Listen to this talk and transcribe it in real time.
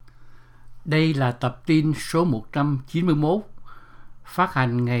Đây là tập tin số 191, phát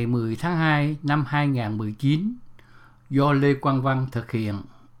hành ngày 10 tháng 2 năm 2019, do Lê Quang Văn thực hiện.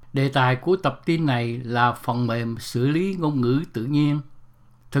 Đề tài của tập tin này là phần mềm xử lý ngôn ngữ tự nhiên.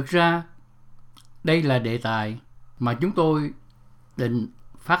 Thực ra, đây là đề tài mà chúng tôi định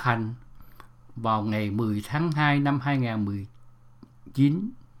phát hành vào ngày 10 tháng 2 năm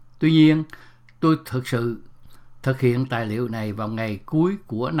 2019. Tuy nhiên, tôi thực sự thực hiện tài liệu này vào ngày cuối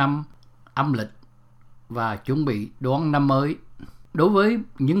của năm âm lịch và chuẩn bị đón năm mới. Đối với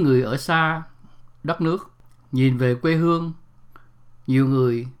những người ở xa đất nước, nhìn về quê hương, nhiều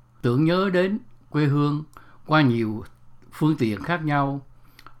người tưởng nhớ đến quê hương qua nhiều phương tiện khác nhau.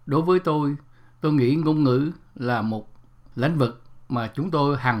 Đối với tôi nghĩ ngôn ngữ là một lĩnh vực mà chúng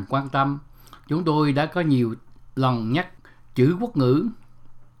tôi hằng quan tâm. Chúng tôi đã có nhiều lần nhắc chữ quốc ngữ.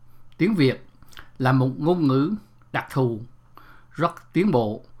 Tiếng Việt là một ngôn ngữ đặc thù, rất tiến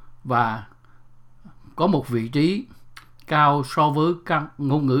bộ và có một vị trí cao so với các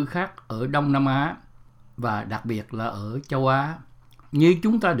ngôn ngữ khác ở Đông Nam Á và đặc biệt là ở châu Á. Như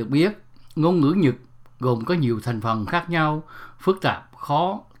chúng ta được biết, ngôn ngữ Nhật gồm có nhiều thành phần khác nhau, phức tạp,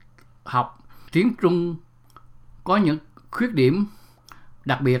 khó học. Tiếng Trung có những khuyết điểm,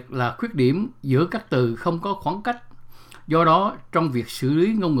 đặc biệt là khuyết điểm giữa các từ không có khoảng cách. Do đó, trong việc xử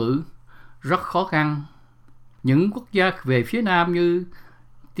lý ngôn ngữ rất khó khăn. Những quốc gia về phía Nam như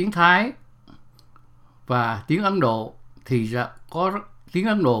tiếng Thái và tiếng Ấn Độ thì tiếng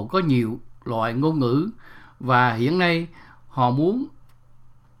Ấn Độ có nhiều loại ngôn ngữ và hiện nay họ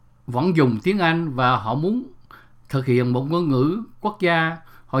vẫn dùng tiếng Anh và họ muốn thực hiện một ngôn ngữ quốc gia,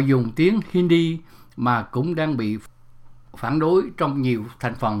 họ dùng tiếng Hindi mà cũng đang bị phản đối trong nhiều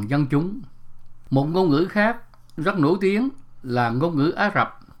thành phần dân chúng. Một ngôn ngữ khác rất nổi tiếng là ngôn ngữ Ả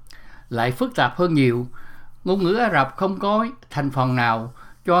Rập, lại phức tạp hơn nhiều. Ngôn ngữ Ả Rập không có thành phần nào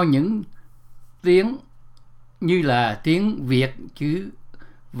cho những tiếng như là tiếng Việt, chữ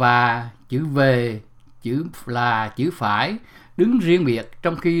và, chữ về, chữ là, chữ phải đứng riêng biệt.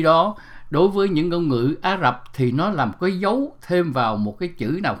 Trong khi đó, đối với những ngôn ngữ Ả Rập thì nó làm cái dấu thêm vào một cái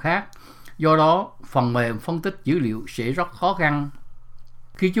chữ nào khác. Do đó, phần mềm phân tích dữ liệu sẽ rất khó khăn.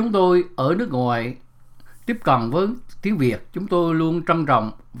 Khi chúng tôi ở nước ngoài tiếp cận với tiếng Việt, chúng tôi luôn trân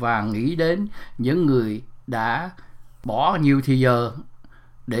trọng và nghĩ đến những người đã bỏ nhiều thời giờ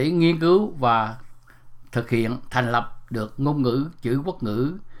để nghiên cứu và thực hiện thành lập được ngôn ngữ chữ quốc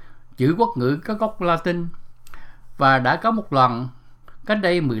ngữ. Chữ quốc ngữ có gốc Latin. Và đã có một lần, cách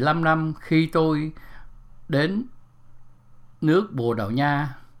đây 15 năm, khi tôi đến nước Bồ Đào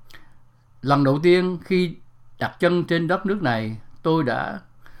Nha, lần đầu tiên khi đặt chân trên đất nước này, tôi đã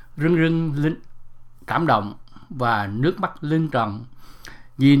rưng cảm động và nước mắt lưng tròng.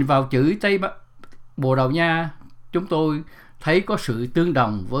 Nhìn vào chữ Tây Bồ Đào Nha, chúng tôi thấy có sự tương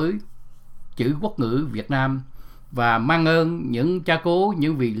đồng với chữ quốc ngữ Việt Nam và mang ơn những cha cố,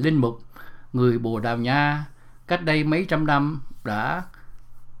 những vị linh mục người Bồ Đào Nha cách đây mấy trăm năm đã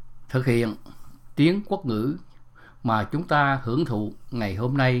thực hiện tiếng quốc ngữ mà chúng ta hưởng thụ ngày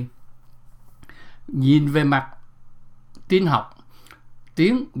hôm nay. Nhìn về mặt tin học,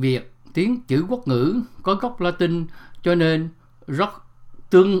 tiếng Việt, tiếng chữ quốc ngữ có gốc Latin cho nên rất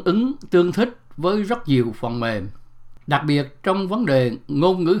tương thích với rất nhiều phần mềm. Đặc biệt trong vấn đề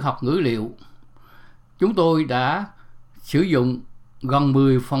ngôn ngữ học ngữ liệu, chúng tôi đã sử dụng gần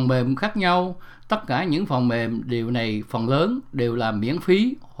 10 phần mềm khác nhau. Tất cả những phần mềm phần lớn đều là miễn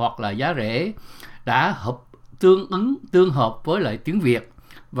phí hoặc là giá rẻ, đã tương hợp với lại tiếng Việt.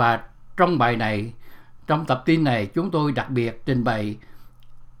 Và trong tập tin này, chúng tôi đặc biệt trình bày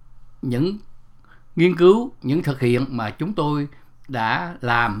những nghiên cứu, những thực hiện mà chúng tôi đã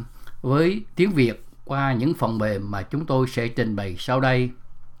làm với tiếng Việt qua những phần mềm mà chúng tôi sẽ trình bày sau đây.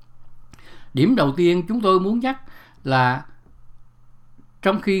 Điểm đầu tiên chúng tôi muốn nhắc là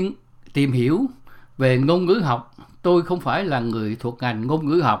trong khi tìm hiểu về ngôn ngữ học, tôi không phải là người thuộc ngành ngôn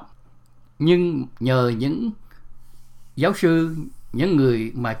ngữ học, nhưng nhờ những giáo sư, những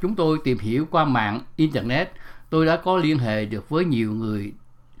người mà chúng tôi tìm hiểu qua mạng Internet, tôi đã có liên hệ được với nhiều người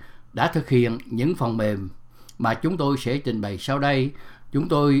đã thực hiện những phần mềm mà chúng tôi sẽ trình bày sau đây. Chúng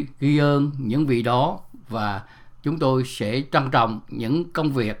tôi ghi ơn những vị đó và chúng tôi sẽ trân trọng những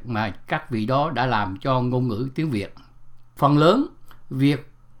công việc mà các vị đó đã làm cho ngôn ngữ tiếng Việt. Phần lớn,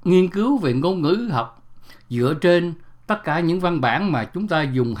 việc nghiên cứu về ngôn ngữ học dựa trên tất cả những văn bản mà chúng ta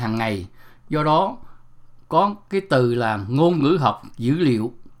dùng hàng ngày. Do đó, có cái từ là ngôn ngữ học dữ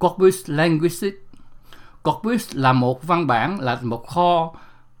liệu, Corpus Linguistic. Corpus là một văn bản, là một kho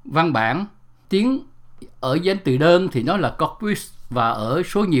văn bản. Tiếng ở danh từ đơn thì nó là corpus và ở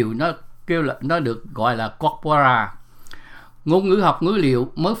số nhiều nó được gọi là corpora. Ngôn ngữ học ngữ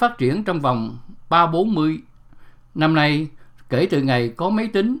liệu mới phát triển trong vòng 30-40 năm nay, kể từ ngày có máy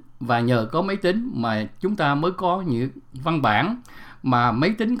tính, và nhờ có máy tính mà chúng ta mới có những văn bản mà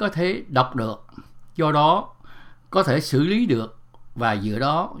máy tính có thể đọc được, do đó có thể xử lý được, và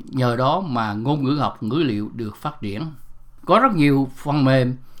nhờ đó mà ngôn ngữ học ngữ liệu được phát triển. Có rất nhiều phần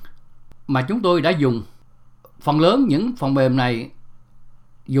mềm mà chúng tôi đã dùng. Phần lớn những phần mềm này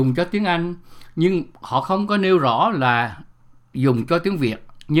dùng cho tiếng Anh, nhưng họ không có nêu rõ là dùng cho tiếng Việt.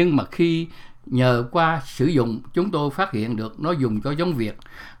 Nhưng mà khi nhờ qua sử dụng, chúng tôi phát hiện được nó dùng cho tiếng Việt,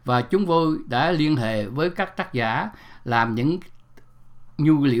 và chúng tôi đã liên hệ với các tác giả làm những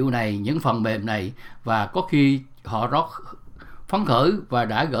nhu liệu này, những phần mềm này, và có khi họ rất phấn khởi và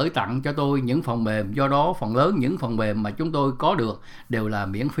đã gửi tặng cho tôi những phần mềm. Do đó phần lớn những phần mềm mà chúng tôi có được đều là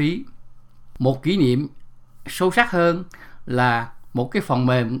miễn phí. Một kỷ niệm sâu sắc hơn là một cái phần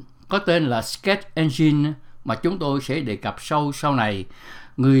mềm có tên là Sketch Engine mà chúng tôi sẽ đề cập sau này.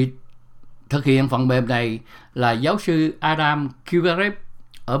 Người thực hiện phần mềm này là giáo sư Adam Kuberev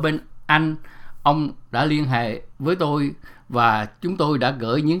ở bên Anh. Ông đã liên hệ với tôi và chúng tôi đã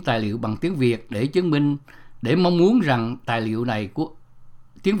gửi những tài liệu bằng tiếng Việt để chứng minh, để mong muốn rằng tài liệu này của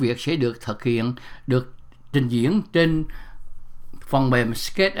tiếng Việt sẽ được thực hiện, được trình diễn trên phần mềm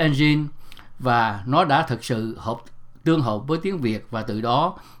Sketch Engine, và nó đã thực sự tương hợp với tiếng Việt, và từ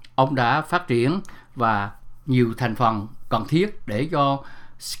đó ông đã phát triển và nhiều thành phần cần thiết để cho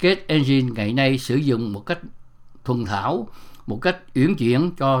Sketch Engine ngày nay sử dụng một cách thuần thảo, một cách uyển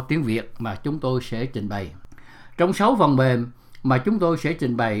chuyển cho tiếng Việt mà chúng tôi sẽ trình bày. Trong 6 phần mềm mà chúng tôi sẽ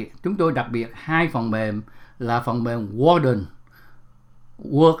trình bày, chúng tôi đặc biệt 2 phần mềm là phần mềm Warden.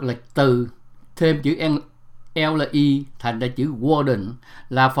 Word là từ, thêm chữ L là Y thành ra chữ Warden,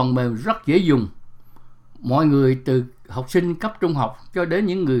 là phần mềm rất dễ dùng. Mọi người từ học sinh cấp trung học cho đến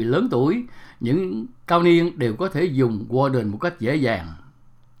những người lớn tuổi, những cao niên đều có thể dùng Warden một cách dễ dàng.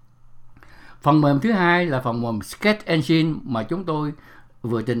 Phần mềm thứ hai là phần mềm Sketch Engine mà chúng tôi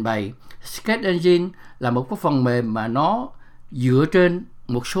vừa trình bày. Sketch Engine là một cái phần mềm mà nó dựa trên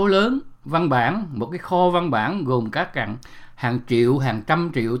một số lớn văn bản, một cái kho văn bản gồm các hàng triệu, hàng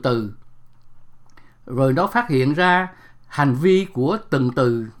trăm triệu từ. Rồi nó phát hiện ra hành vi của từng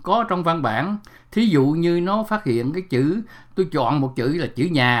từ có trong văn bản. Thí dụ như nó phát hiện cái chữ, tôi chọn một chữ là chữ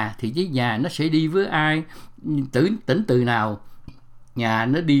nhà, thì chữ nhà nó sẽ đi với ai, tính từ nào, nhà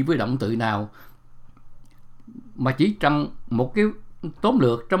nó đi với động từ nào. Mà chỉ trong một cái tóm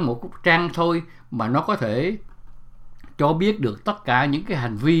lược trong một trang thôi mà nó có thể cho biết được tất cả những cái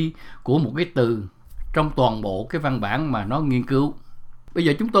hành vi của một cái từ trong toàn bộ cái văn bản mà nó nghiên cứu. Bây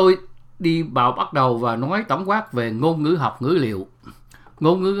giờ chúng tôi bắt đầu và nói tổng quát về ngôn ngữ học ngữ liệu.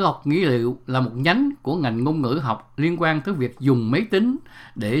 Ngôn ngữ học ngữ liệu là một nhánh của ngành ngôn ngữ học liên quan tới việc dùng máy tính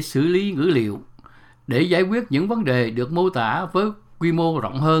để xử lý ngữ liệu, để giải quyết những vấn đề được mô tả với quy mô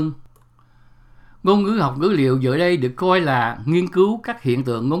rộng hơn. Ngôn ngữ học ngữ liệu giờ đây được coi là nghiên cứu các hiện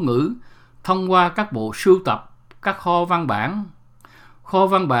tượng ngôn ngữ thông qua các bộ sưu tập, các kho văn bản. Kho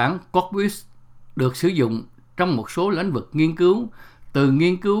văn bản corpus được sử dụng trong một số lĩnh vực nghiên cứu, từ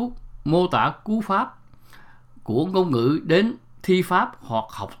nghiên cứu mô tả cú pháp của ngôn ngữ đến thi pháp hoặc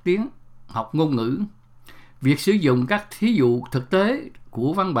học ngôn ngữ. Việc sử dụng các thí dụ thực tế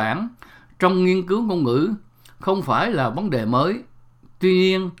của văn bản trong nghiên cứu ngôn ngữ không phải là vấn đề mới. Tuy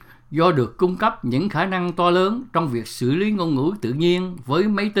nhiên, do được cung cấp những khả năng to lớn trong việc xử lý ngôn ngữ tự nhiên với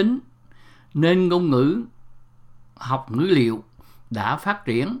máy tính, nên ngôn ngữ học ngữ liệu đã phát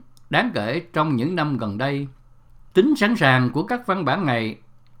triển đáng kể trong những năm gần đây. Tính sẵn sàng của các văn bản này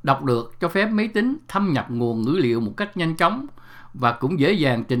đọc được cho phép máy tính thâm nhập nguồn ngữ liệu một cách nhanh chóng và cũng dễ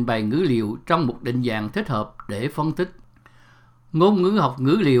dàng trình bày ngữ liệu trong một định dạng thích hợp để phân tích. Ngôn ngữ học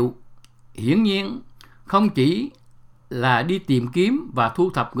ngữ liệu hiển nhiên không chỉ là đi tìm kiếm và thu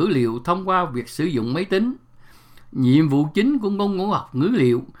thập ngữ liệu thông qua việc sử dụng máy tính. Nhiệm vụ chính của ngôn ngữ học ngữ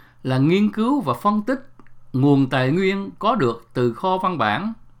liệu là nghiên cứu và phân tích nguồn tài nguyên có được từ kho văn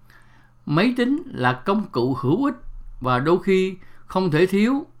bản. Máy tính là công cụ hữu ích và đôi khi không thể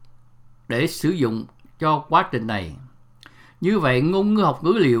thiếu để sử dụng cho quá trình này. Như vậy, ngôn ngữ học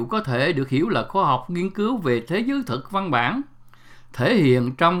ngữ liệu có thể được hiểu là khoa học nghiên cứu về thế giới thực văn bản, thể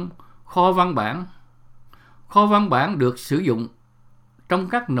hiện trong kho văn bản. Kho văn bản được sử dụng trong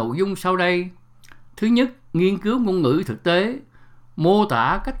các nội dung sau đây. Thứ nhất, nghiên cứu ngôn ngữ thực tế, mô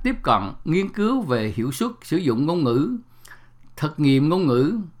tả cách tiếp cận, nghiên cứu về hiệu suất sử dụng ngôn ngữ, thực nghiệm ngôn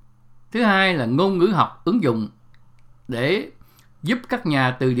ngữ. Thứ hai là ngôn ngữ học ứng dụng, để giúp các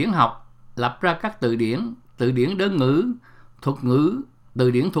nhà từ điển học lập ra các từ điển đơn ngữ, thuật ngữ,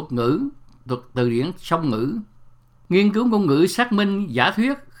 từ điển thuật ngữ, từ điển song ngữ. Nghiên cứu ngôn ngữ xác minh giả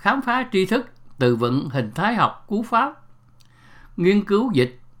thuyết, khám phá tri thức, từ vựng, hình thái học, cú pháp. nghiên cứu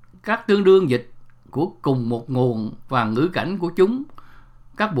dịch, các tương đương dịch của cùng một nguồn và ngữ cảnh của chúng,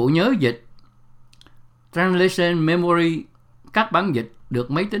 các bộ nhớ dịch, translation memory, các bản dịch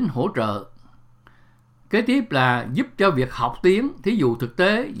được máy tính hỗ trợ. Kế tiếp là giúp cho việc học tiếng, thí dụ thực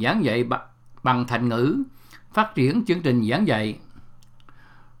tế, giảng dạy bằng thành ngữ, phát triển chương trình giảng dạy.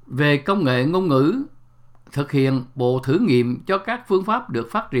 Về công nghệ ngôn ngữ, thực hiện bộ thử nghiệm cho các phương pháp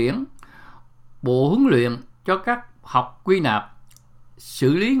được phát triển, bộ huấn luyện cho các học quy nạp,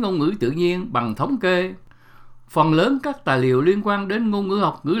 xử lý ngôn ngữ tự nhiên bằng thống kê. Phần lớn các tài liệu liên quan đến ngôn ngữ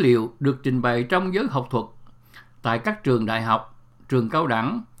học ngữ liệu được trình bày trong giới học thuật, tại các trường đại học, trường cao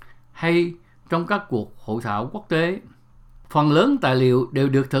đẳng hay trong các cuộc hội thảo quốc tế. Phần lớn tài liệu đều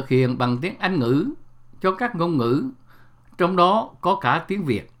được thực hiện bằng tiếng Anh ngữ cho các ngôn ngữ, trong đó có cả tiếng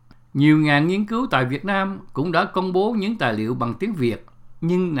Việt. Nhiều nhà nghiên cứu tại Việt Nam cũng đã công bố những tài liệu bằng tiếng Việt,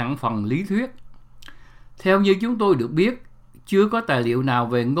 nhưng nặng phần lý thuyết. Theo như chúng tôi được biết, chưa có tài liệu nào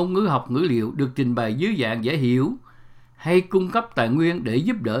về ngôn ngữ học ngữ liệu được trình bày dưới dạng dễ hiểu hay cung cấp tài nguyên để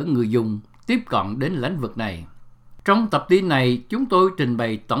giúp đỡ người dùng tiếp cận đến lĩnh vực này. Trong tập tin này, chúng tôi trình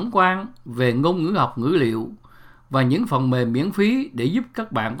bày tổng quan về ngôn ngữ học ngữ liệu và những phần mềm miễn phí để giúp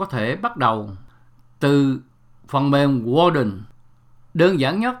các bạn có thể bắt đầu từ phần mềm Warden đơn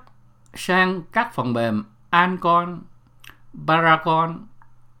giản nhất sang các phần mềm Ancon, Paracon,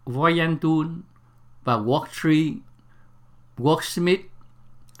 Voyantool và Worktree, Worksmith.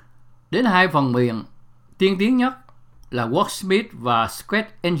 Đến hai phần mềm tiên tiến nhất là Worksmith và Squid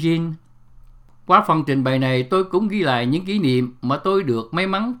Engine. Qua phần trình bày này, tôi cũng ghi lại những kỷ niệm mà tôi được may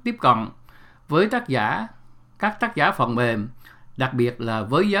mắn tiếp cận với các tác giả phần mềm, đặc biệt là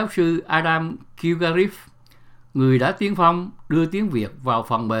với giáo sư Adam Kilgariff, người đã tiên phong đưa tiếng Việt vào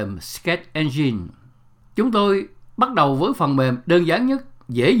phần mềm Sketch Engine. Chúng tôi bắt đầu với phần mềm đơn giản nhất,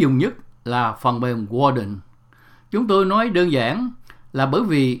 dễ dùng nhất là phần mềm Warden. Chúng tôi nói đơn giản là bởi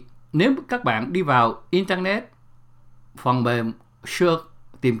vì nếu các bạn đi vào Internet, phần mềm search,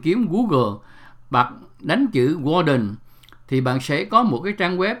 tìm kiếm Google, bạn đánh chữ Warden thì bạn sẽ có một cái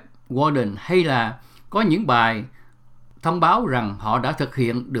trang web Warden hay là có những bài thông báo rằng họ đã thực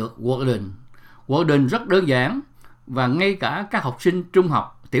hiện được Warden. Warden rất đơn giản và ngay cả các học sinh trung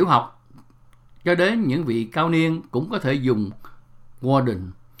học, tiểu học cho đến những vị cao niên cũng có thể dùng Warden.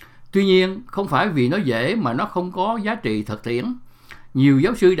 Tuy nhiên, không phải vì nó dễ mà nó không có giá trị thực tiễn. Nhiều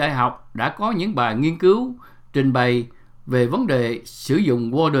giáo sư đại học đã có những bài nghiên cứu trình bày về vấn đề sử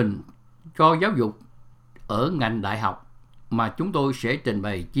dụng Warden cho giáo dục ở ngành đại học mà chúng tôi sẽ trình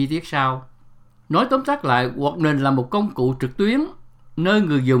bày chi tiết sau. Nói tóm tắt lại, Warden là một công cụ trực tuyến nơi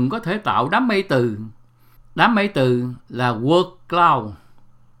người dùng có thể tạo đám mây từ. Đám mây từ là word cloud,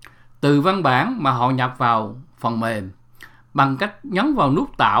 từ văn bản mà họ nhập vào phần mềm bằng cách nhấn vào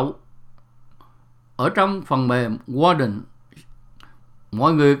nút tạo ở trong phần mềm Warden.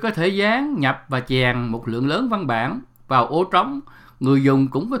 Mọi người có thể dán, nhập và chèn một lượng lớn văn bản vào ô trống. Người dùng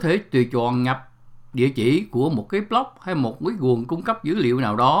cũng có thể tùy chọn nhập địa chỉ của một cái blog hay một cái nguồn cung cấp dữ liệu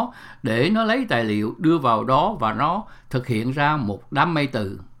nào đó để nó lấy tài liệu đưa vào đó và nó thực hiện ra một đám mây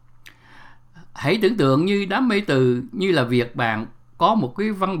từ. Hãy tưởng tượng như đám mây từ như là việc bạn có một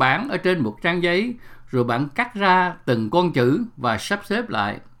cái văn bản ở trên một trang giấy, rồi bạn cắt ra từng con chữ và sắp xếp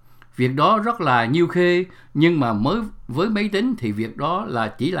lại. Việc đó rất là nhiêu khê, nhưng mà mới với máy tính thì việc đó là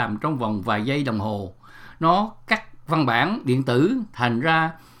chỉ làm trong vòng vài giây đồng hồ. Nó cắt văn bản điện tử thành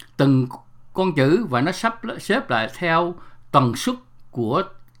ra từng con chữ và nó sắp xếp lại theo tần suất của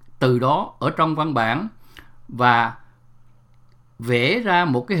từ đó ở trong văn bản và vẽ ra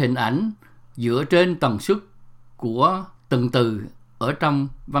một cái hình ảnh dựa trên tần suất của từng từ ở trong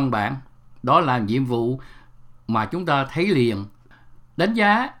văn bản. Đó là nhiệm vụ mà chúng ta thấy liền. Đánh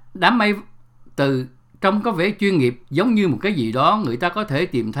giá đám mây từ trông có vẻ chuyên nghiệp, giống như một cái gì đó người ta có thể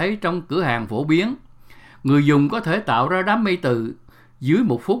tìm thấy trong cửa hàng phổ biến. Người dùng có thể tạo ra đám mây từ dưới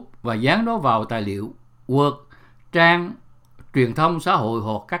 1 phút và dán nó vào tài liệu Word, trang, truyền thông xã hội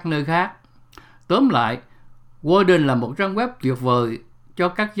hoặc các nơi khác. Tóm lại, Warden là một trang web tuyệt vời cho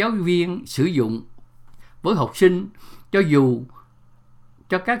các giáo viên sử dụng với học sinh, cho dù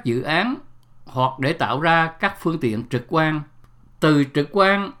cho các dự án hoặc để tạo ra các phương tiện trực quan. Từ trực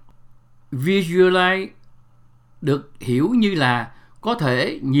quan, visualize được hiểu như là có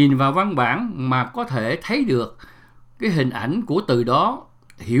thể nhìn vào văn bản mà có thể thấy được cái hình ảnh của từ đó,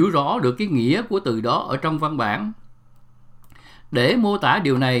 hiểu rõ được cái nghĩa của từ đó ở trong văn bản. Để mô tả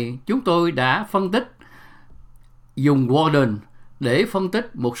điều này, chúng tôi đã phân tích dùng Warden để phân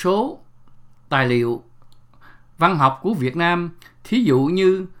tích một số tài liệu văn học của Việt Nam. Thí dụ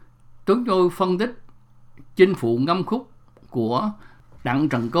như chúng tôi phân tích Chinh Phụ Ngâm Khúc của Đặng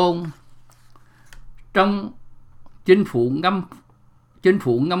Trần Côn. Trong Chinh Phụ Ngâm trên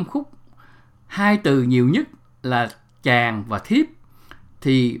phụ ngâm khúc hai từ nhiều nhất là chàng và thiếp,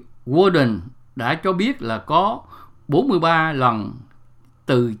 thì Worden đã cho biết là có 43 lần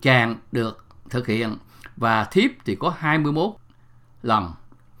từ chàng được thực hiện và thiếp thì có 21 lần.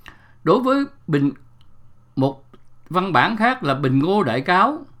 Đối với một văn bản khác là Bình Ngô Đại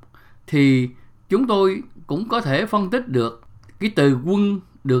Cáo thì chúng tôi cũng có thể phân tích được cái từ quân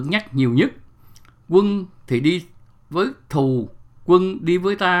được nhắc nhiều nhất. Quân thì đi với thù, quân đi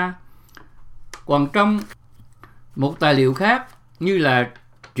với ta. Còn trong một tài liệu khác như là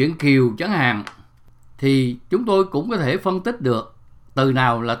truyện Kiều chẳng hạn thì chúng tôi cũng có thể phân tích được từ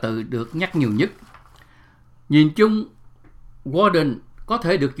nào là từ được nhắc nhiều nhất. Nhìn chung, Worden có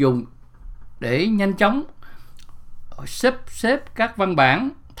thể được dùng để nhanh chóng xếp các văn bản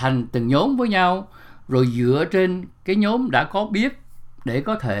thành từng nhóm với nhau, rồi dựa trên cái nhóm đã có biết để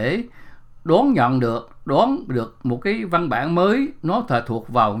có thể đoán được một cái văn bản mới nó thuộc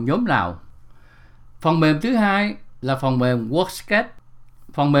vào nhóm nào. Phần mềm thứ hai là phần mềm WordSketch.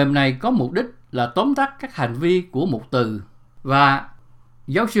 Phần mềm này có mục đích là tóm tắt các hành vi của một từ, và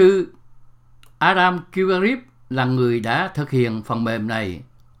giáo sư Adam Kilgariff là người đã thực hiện phần mềm này.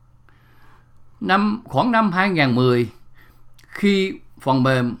 Khoảng năm 2010, khi phần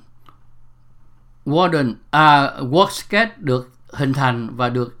mềm WordSketch được hình thành và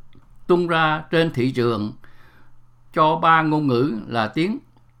được tung ra trên thị trường cho 3 ngôn ngữ là tiếng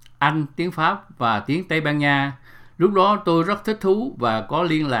Anh, tiếng Pháp và tiếng Tây Ban Nha. Lúc đó tôi rất thích thú và có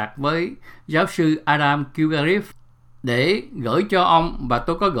liên lạc với giáo sư Adam Kilgariff để gửi cho ông, và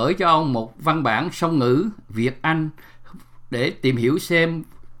tôi có gửi cho ông một văn bản song ngữ Việt-Anh để tìm hiểu xem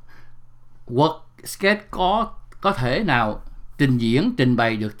WordSketch có thể nào trình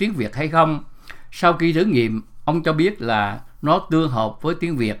bày được tiếng Việt hay không. Sau khi thử nghiệm, ông cho biết là nó tương hợp với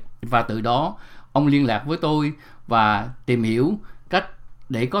tiếng Việt, và từ đó ông liên lạc với tôi và tìm hiểu cách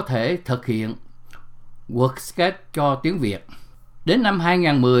để có thể thực hiện WordSketch cho tiếng Việt. Đến năm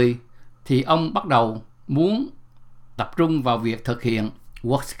 2010 thì ông bắt đầu muốn tập trung vào việc thực hiện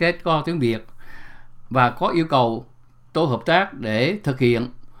WordSketch cho tiếng Việt và có yêu cầu tôi hợp tác để thực hiện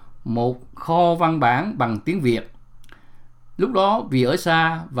một kho văn bản bằng tiếng Việt. Lúc đó vì ở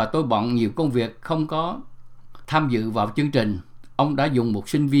xa và tôi bận nhiều công việc không có tham dự vào chương trình, ông đã dùng một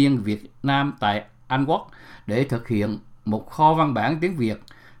sinh viên Việt Nam tại Anh Quốc để thực hiện một kho văn bản tiếng Việt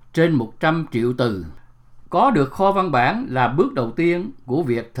trên 100 triệu từ. Có được kho văn bản là bước đầu tiên của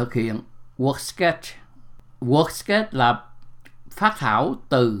việc thực hiện WordSketch. WordSketch là phát thảo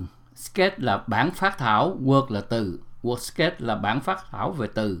từ, sketch là bản phát thảo, Word là từ, WordSketch là bản phát thảo về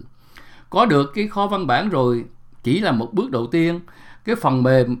từ. Có được cái kho văn bản rồi chỉ là một bước đầu tiên. Cái phần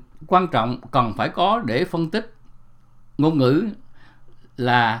mềm quan trọng cần phải có để phân tích ngôn ngữ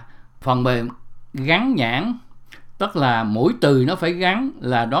là phần mềm gắn nhãn, tức là mỗi từ nó phải gắn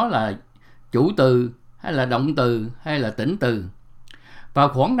là đó là chủ từ hay là động từ hay là tĩnh từ. Vào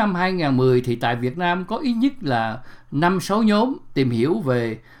khoảng năm 2010 thì tại Việt Nam có ít nhất là 5-6 nhóm tìm hiểu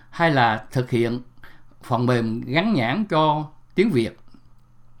về hay là thực hiện phần mềm gắn nhãn cho tiếng Việt.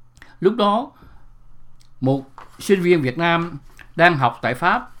 Lúc đó một sinh viên Việt Nam đang học tại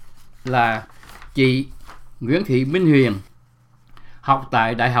Pháp là chị Nguyễn Thị Minh Huyền, học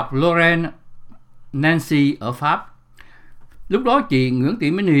tại Đại học Lorraine Nancy ở Pháp. Lúc đó chị Nguyễn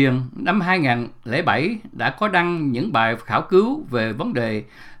Thị Minh Huyền năm 2007 đã có đăng những bài khảo cứu về vấn đề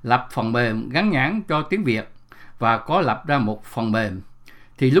lập phần mềm gắn nhãn cho tiếng Việt và có lập ra một phần mềm.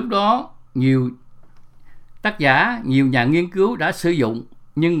 Thì lúc đó nhiều tác giả, nhiều nhà nghiên cứu đã sử dụng,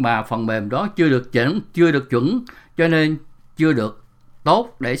 nhưng mà phần mềm đó chưa được chuẩn, cho nên chưa được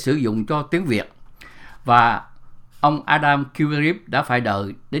tốt để sử dụng cho tiếng Việt. Và ông Adam Kilgariff đã phải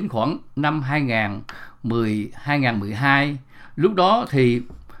đợi đến khoảng năm 2012. Lúc đó thì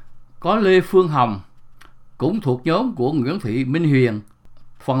có Lê Phương Hồng, cũng thuộc nhóm của Nguyễn Thị Minh Huyền,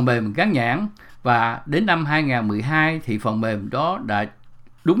 phần mềm gắn nhãn, và đến năm 2012 thì phần mềm đó đã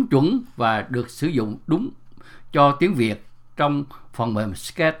đúng chuẩn và được sử dụng đúng cho tiếng Việt trong phần mềm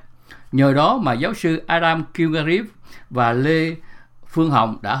Sketch. Nhờ đó mà giáo sư Adam Kilgariff và Lê Phương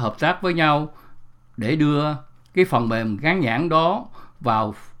Hồng đã hợp tác với nhau để đưa cái phần mềm gắn nhãn đó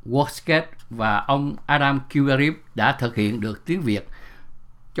vào WordSketch, và ông Adam Kilgariff đã thực hiện được tiếng Việt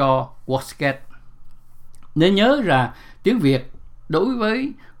cho WordSketch. Nên nhớ là tiếng Việt đối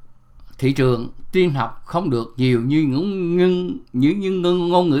với thị trường tin học không được nhiều như những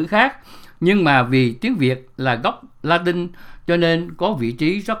ngôn ngữ khác, nhưng mà vì tiếng Việt là gốc Latin cho nên có vị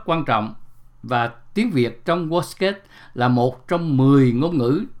trí rất quan trọng, và tiếng Việt trong WordSketch là một trong 10 ngôn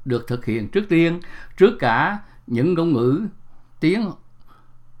ngữ được thực hiện trước cả những ngôn ngữ tiếng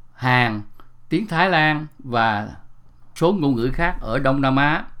Hàn, tiếng Thái Lan và số ngôn ngữ khác ở Đông Nam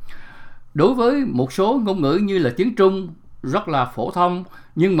Á. Đối với một số ngôn ngữ như là tiếng Trung rất là phổ thông,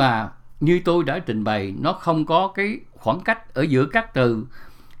 nhưng mà như tôi đã trình bày, nó không có cái khoảng cách ở giữa các từ.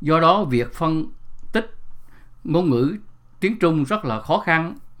 Do đó việc phân tích ngôn ngữ tiếng Trung rất là khó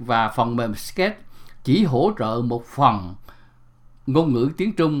khăn, và phần mềm Sketch chỉ hỗ trợ một phần ngôn ngữ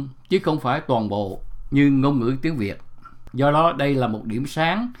tiếng Trung chứ không phải toàn bộ như ngôn ngữ tiếng Việt. Do đó đây là một điểm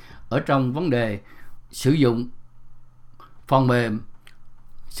sáng ở trong vấn đề sử dụng phần mềm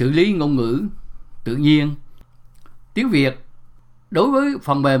xử lý ngôn ngữ tự nhiên. Tiếng Việt, đối với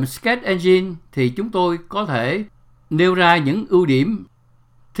phần mềm Sketch Engine thì chúng tôi có thể nêu ra những ưu điểm.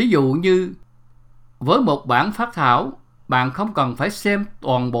 Thí dụ như với một bản phác thảo, bạn không cần phải xem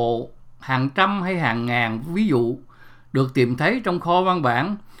toàn bộ hàng trăm hay hàng ngàn ví dụ được tìm thấy trong kho văn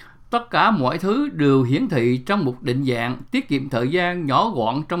bản. Tất cả mọi thứ đều hiển thị trong một định dạng, tiết kiệm thời gian, nhỏ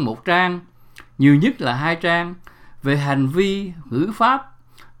gọn trong một trang, nhiều nhất là 2 trang, về hành vi, ngữ pháp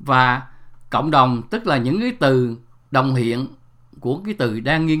và cộng đồng, tức là những cái từ đồng hiện của cái từ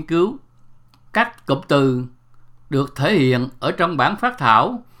đang nghiên cứu. Các cụm từ được thể hiện ở trong bản phác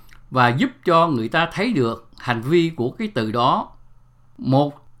thảo và giúp cho người ta thấy được hành vi của cái từ đó.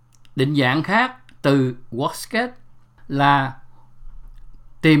 Một định dạng khác từ WordSketch là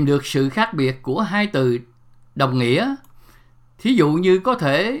tìm được sự khác biệt của hai từ đồng nghĩa. Thí dụ như có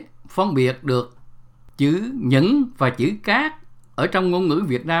thể phân biệt được chữ những và chữ cát ở trong ngôn ngữ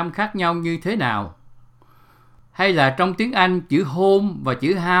Việt Nam khác nhau như thế nào, hay là trong tiếng Anh chữ home và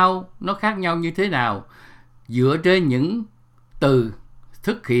chữ how nó khác nhau như thế nào, dựa trên những từ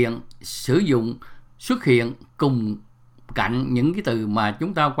thực hiện, sử dụng, xuất hiện cùng cạnh những cái từ mà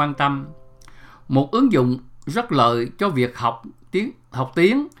chúng ta quan tâm. Một ứng dụng rất lợi cho việc học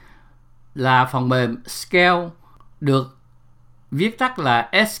tiếng là phần mềm Skell, được viết tắt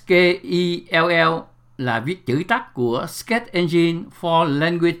là SKELL, là viết chữ tắt của Sketch Engine for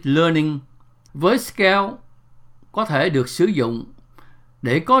Language Learning. Với Skell có thể được sử dụng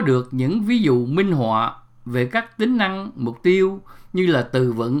để có được những ví dụ minh họa về các tính năng mục tiêu như là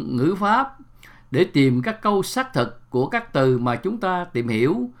từ vựng, ngữ pháp, để tìm các câu xác thực của các từ mà chúng ta tìm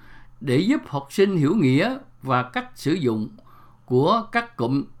hiểu, để giúp học sinh hiểu nghĩa và cách sử dụng của các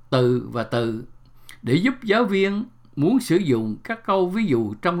cụm từ và từ, để giúp giáo viên muốn sử dụng các câu ví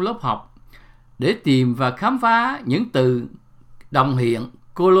dụ trong lớp học, để tìm và khám phá những từ đồng hiện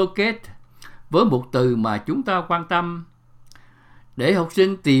collocate với một từ mà chúng ta quan tâm, để học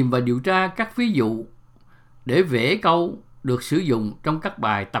sinh tìm và điều tra các ví dụ, để vẽ câu được sử dụng trong các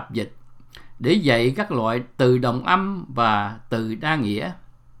bài tập dịch, để dạy các loại từ đồng âm và từ đa nghĩa.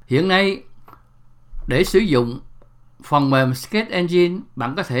 Hiện nay, để sử dụng phần mềm Sketch Engine,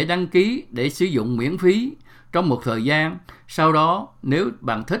 bạn có thể đăng ký để sử dụng miễn phí trong một thời gian. Sau đó, nếu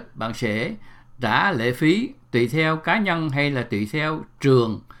bạn thích, bạn sẽ trả lệ phí tùy theo cá nhân hay là tùy theo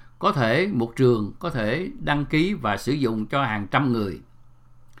trường. Có thể một trường có thể đăng ký và sử dụng cho hàng trăm người.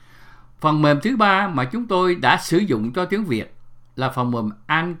 Phần mềm thứ ba mà chúng tôi đã sử dụng cho tiếng Việt là phần mềm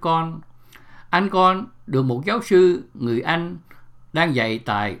Ancon. Ancon được một giáo sư người Anh đang dạy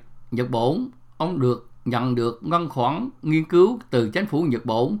tại Nhật Bản. Ông nhận được ngân khoản nghiên cứu từ chính phủ Nhật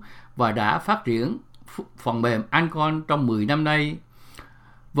Bản và đã phát triển phần mềm Ancon trong 10 năm nay.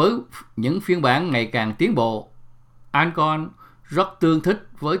 Với những phiên bản ngày càng tiến bộ, Ancon rất tương thích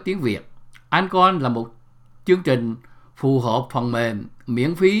với tiếng Việt. Ancon là một chương trình phù hợp phần mềm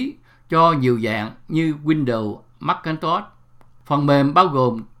miễn phí cho nhiều dạng như Windows, Macintosh. Phần mềm bao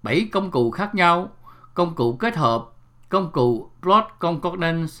gồm 7 công cụ khác nhau: công cụ kết hợp, công cụ plot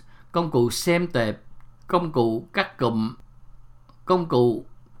concordance, công cụ xem tệp, công cụ cắt cụm, công cụ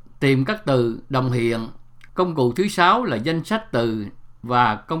tìm các từ đồng hiện, công cụ thứ 6 là danh sách từ,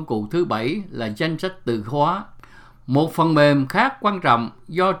 và công cụ thứ 7 là danh sách từ khóa. Một phần mềm khác quan trọng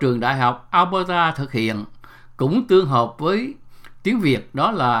do trường đại học Alberta thực hiện cũng tương hợp với tiếng Việt,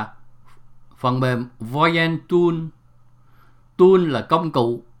 đó là phần mềm Voyant Tool. Tool là công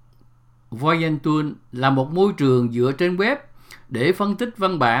cụ. Voyant Tool là một môi trường dựa trên web để phân tích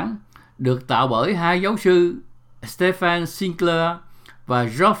văn bản, được tạo bởi hai giáo sư Stephen Sinclair và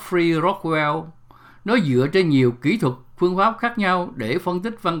Geoffrey Rockwell. Nó dựa trên nhiều kỹ thuật, phương pháp khác nhau để phân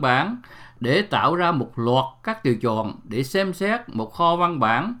tích văn bản, để tạo ra một loạt các từ chọn để xem xét một kho văn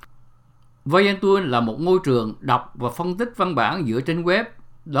bản. Voyant Tool là một môi trường đọc và phân tích văn bản dựa trên web.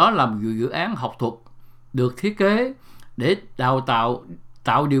 Đó là một dự án học thuật được thiết kế để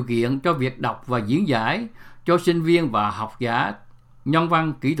tạo điều kiện cho việc đọc và diễn giải cho sinh viên và học giả nhân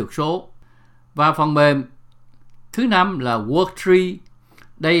văn kỹ thuật số. Và phần mềm thứ 5 là WordTree.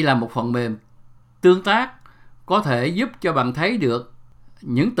 Đây là một phần mềm tương tác, có thể giúp cho bạn thấy được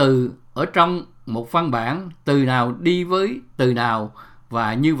những từ ở trong một văn bản từ nào đi với từ nào,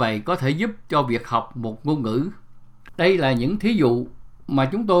 và như vậy có thể giúp cho việc học một ngôn ngữ. Đây là những thí dụ mà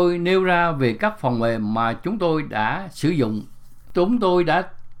chúng tôi nêu ra về các phần mềm mà chúng tôi đã sử dụng. Chúng tôi đã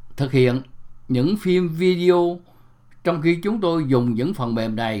thực hiện những phim video trong khi chúng tôi dùng những phần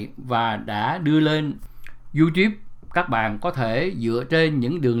mềm này và đã đưa lên YouTube. Các bạn có thể dựa trên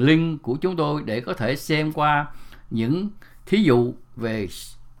những đường link của chúng tôi để có thể xem qua những thí dụ về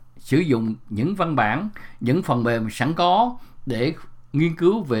sử dụng những văn bản, những phần mềm sẵn có để nghiên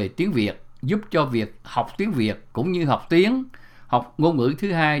cứu về tiếng Việt, giúp cho việc học tiếng Việt cũng như học tiếng, học ngôn ngữ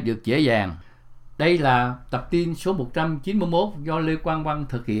thứ hai được dễ dàng. Đây là tập tin số 191 do Lê Quang Văn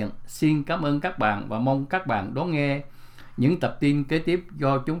thực hiện. Xin cảm ơn các bạn và mong các bạn đón nghe những tập tin kế tiếp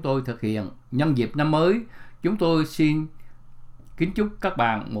do chúng tôi thực hiện. Nhân dịp năm mới, chúng tôi xin kính chúc các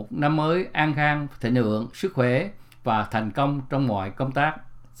bạn một năm mới an khang, thịnh vượng, sức khỏe và thành công trong mọi công tác.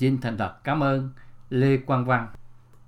 Xin thành thật cảm ơn. Lê Quang Văn.